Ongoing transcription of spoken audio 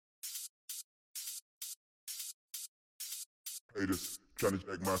Haters trying to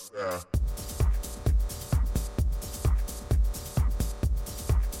check my style.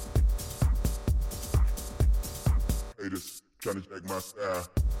 Haters trying to check my style.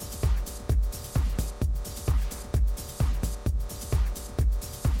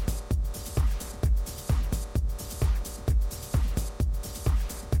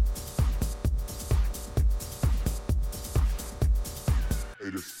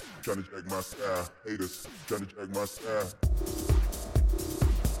 Haters trying to check my style. Haters trying to check my style.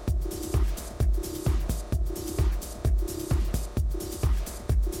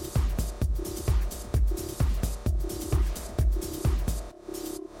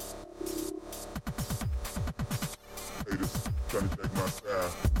 Haters trying to check my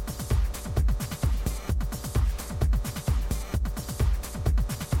style.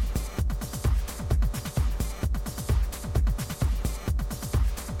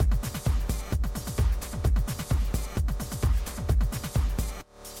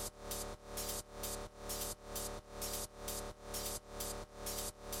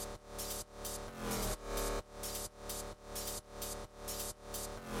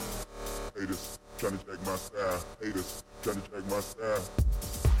 Haters trying to check my style. Haters trying to check my style.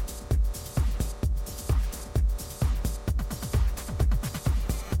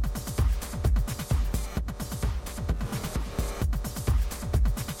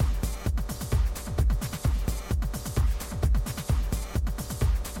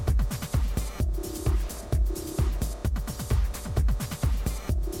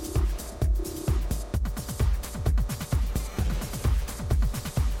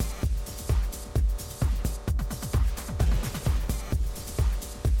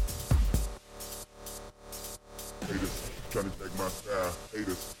 Haters trying to check my style.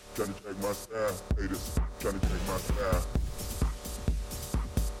 Haters trying to check my style. Haters trying to check my style.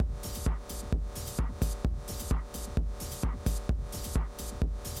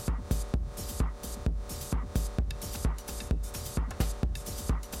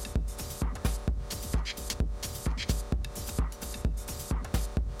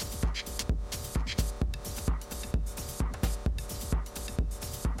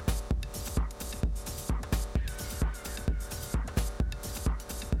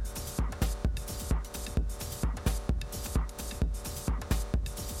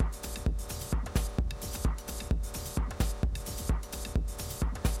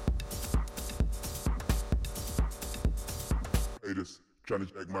 Haters trying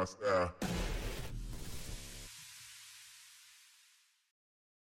to check my style.